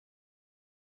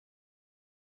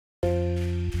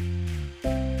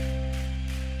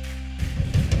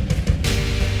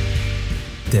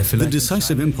The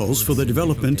decisive impulse for the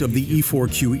development of the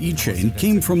E4Q E-chain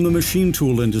came from the machine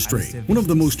tool industry. One of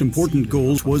the most important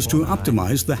goals was to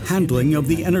optimize the handling of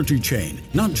the energy chain,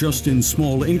 not just in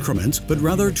small increments, but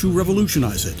rather to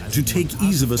revolutionize it, to take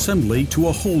ease of assembly to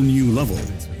a whole new level.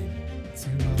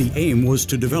 The aim was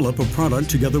to develop a product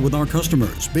together with our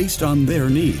customers based on their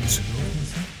needs.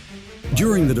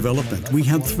 During the development, we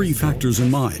had three factors in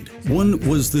mind. One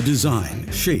was the design,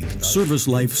 shape, service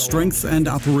life, strength, and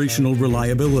operational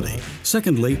reliability.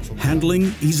 Secondly,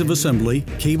 handling, ease of assembly,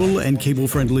 cable and cable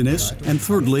friendliness. And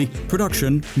thirdly,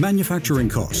 production, manufacturing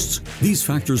costs. These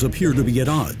factors appear to be at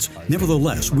odds.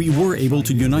 Nevertheless, we were able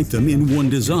to unite them in one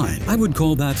design. I would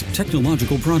call that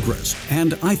technological progress,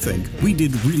 and I think we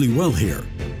did really well here.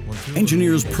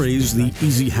 Engineers praise the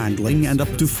easy handling and up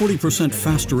to 40%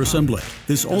 faster assembly.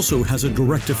 This also has a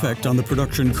direct effect on the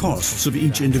production costs of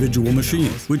each individual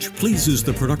machine, which pleases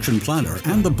the production planner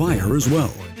and the buyer as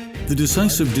well. The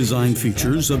decisive design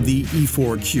features of the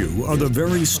E4Q are the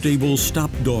very stable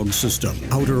stop-dog system,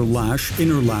 outer lash,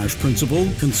 inner lash principle,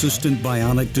 consistent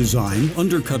bionic design,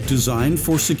 undercut design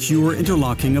for secure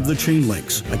interlocking of the chain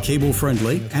links, a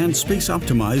cable-friendly and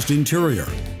space-optimized interior,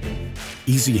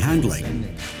 easy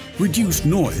handling, reduced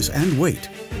noise and weight.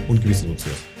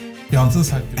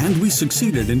 And we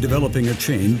succeeded in developing a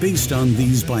chain based on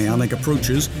these bionic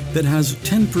approaches that has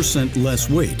 10% less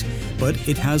weight, but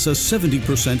it has a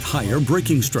 70% higher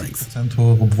braking strength.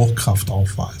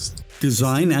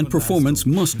 Design and performance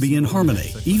must be in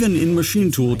harmony, even in machine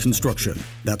tool construction.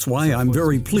 That's why I'm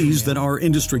very pleased that our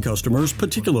industry customers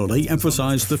particularly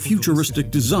emphasize the futuristic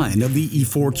design of the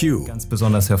E4Q.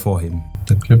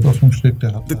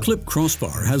 The clip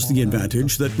crossbar has the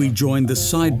advantage that we join the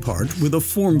side part with a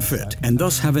form fit and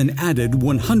thus have an added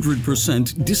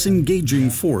 100% disengaging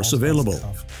force available.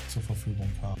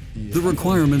 The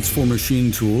requirements for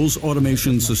machine tools,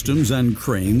 automation systems, and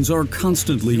cranes are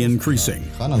constantly increasing.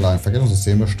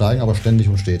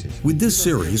 With this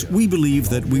series, we believe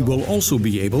that we will also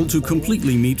be able to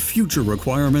completely meet future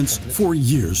requirements for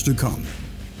years to come.